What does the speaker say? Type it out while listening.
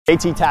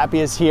JT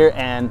Tapias here,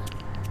 and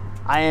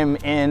I am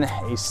in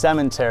a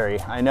cemetery.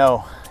 I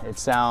know it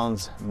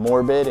sounds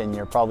morbid and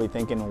you're probably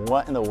thinking,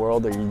 what in the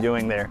world are you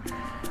doing there?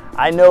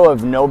 I know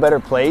of no better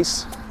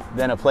place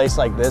than a place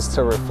like this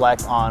to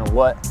reflect on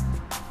what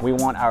we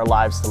want our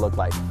lives to look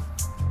like.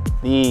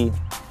 The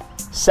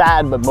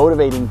sad but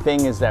motivating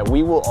thing is that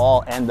we will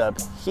all end up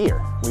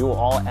here. We will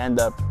all end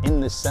up in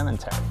this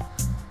cemetery.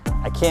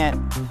 I can't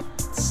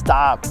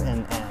stop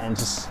and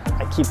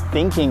I keep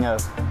thinking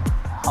of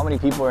how many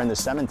people are in the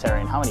cemetery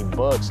and how many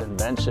books,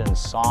 inventions,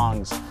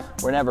 songs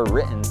were never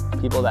written.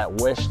 People that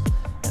wished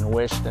and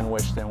wished and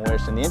wished and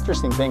wished. And the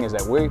interesting thing is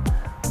that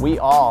we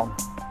all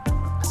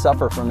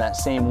suffer from that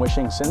same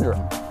wishing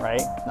syndrome,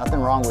 right? Nothing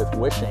wrong with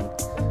wishing,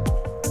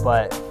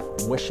 but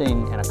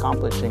wishing and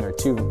accomplishing are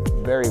two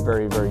very,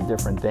 very, very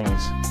different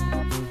things.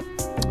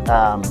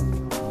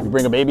 We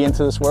bring a baby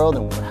into this world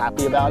and we're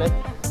happy about it.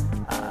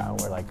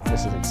 We're like,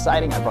 this is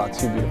exciting. I brought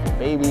two beautiful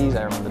babies.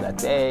 I remember that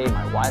day.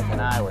 My wife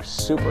and I were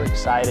super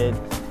excited.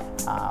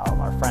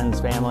 Our friends,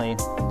 family.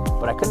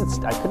 But I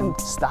couldn't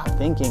stop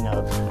thinking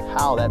of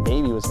how that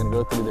baby was going to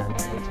go through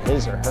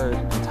his or her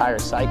entire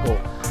cycle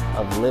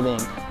of living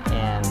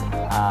and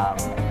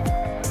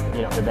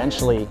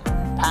eventually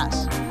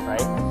pass,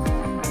 right?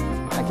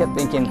 I kept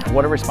thinking,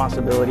 what a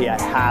responsibility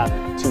I have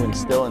to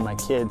instill in my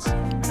kids,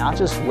 not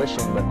just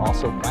wishing, but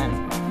also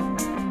planning,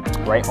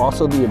 right?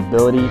 Also the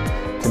ability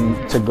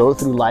to go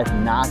through life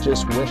not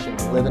just wishing,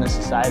 live in a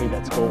society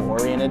that's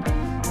goal-oriented.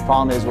 The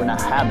problem is we're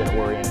not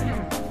habit-oriented.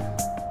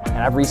 And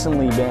I've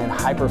recently been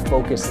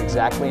hyper-focused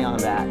exactly on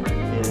that,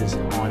 is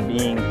on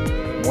being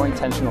more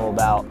intentional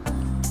about,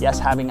 yes,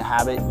 having a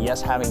habit,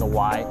 yes, having a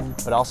why,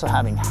 but also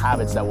having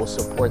habits that will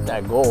support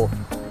that goal.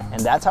 And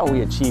that's how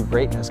we achieve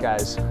greatness,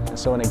 guys. And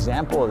so an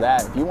example of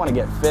that, if you want to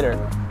get fitter,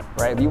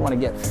 right? If you want to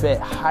get fit,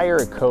 hire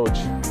a coach,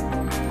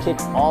 kick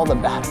all the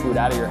bad food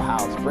out of your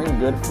house, bring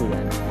good food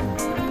in,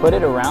 put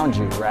it around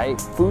you,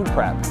 right? Food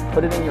prep,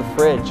 put it in your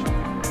fridge,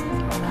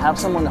 have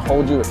someone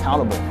hold you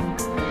accountable,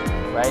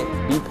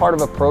 right? Be part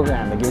of a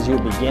program that gives you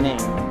a beginning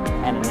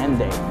and an end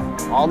date.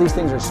 All these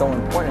things are so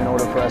important in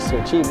order for us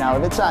to achieve. Now,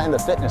 if it's not in the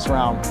fitness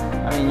realm,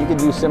 I mean, you could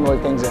do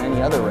similar things in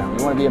any other realm.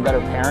 You want to be a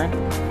better parent?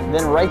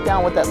 Then write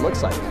down what that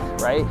looks like,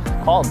 right?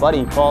 Call a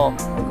buddy, call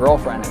a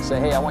girlfriend and say,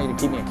 hey, I want you to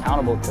keep me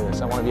accountable to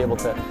this. I want to be able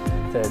to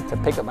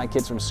pick up my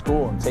kids from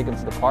school and take them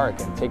to the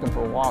park and take them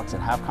for walks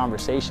and have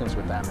conversations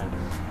with them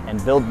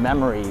and build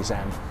memories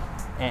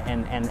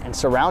and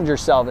surround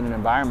yourself in an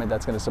environment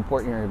that's going to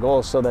support you in your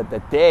goals, so that the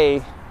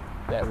day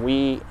that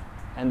we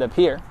end up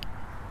here,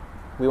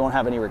 we won't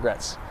have any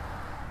regrets.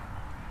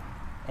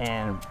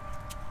 And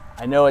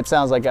I know it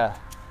sounds like a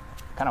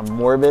kind of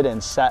morbid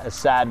and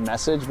sad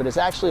message, but it's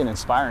actually an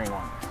inspiring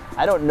one.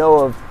 I don't know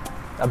of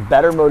a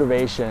better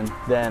motivation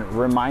than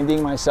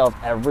reminding myself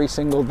every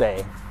single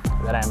day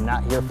that I am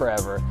not here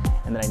forever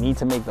and that I need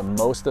to make the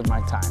most of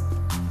my time.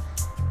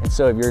 And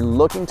so if you're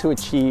looking to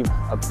achieve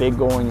a big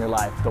goal in your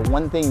life, the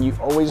one thing you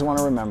always want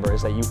to remember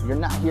is that you're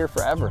not here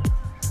forever.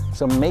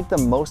 So make the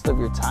most of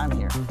your time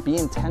here. Be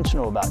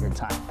intentional about your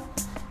time.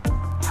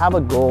 Have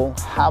a goal,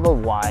 have a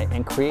why,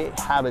 and create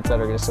habits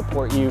that are going to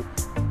support you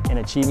in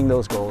achieving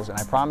those goals. And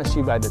I promise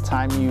you, by the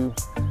time you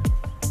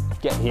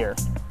get here,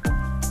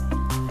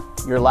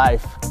 your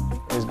life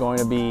is going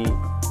to be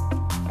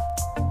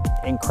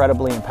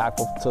incredibly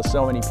impactful to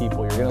so many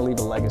people. You're going to leave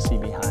a legacy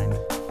behind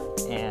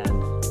and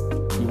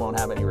you won't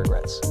have any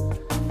regrets.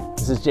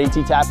 This is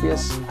JT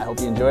Tapias. I hope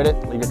you enjoyed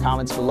it. Leave your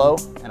comments below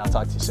and I'll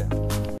talk to you soon.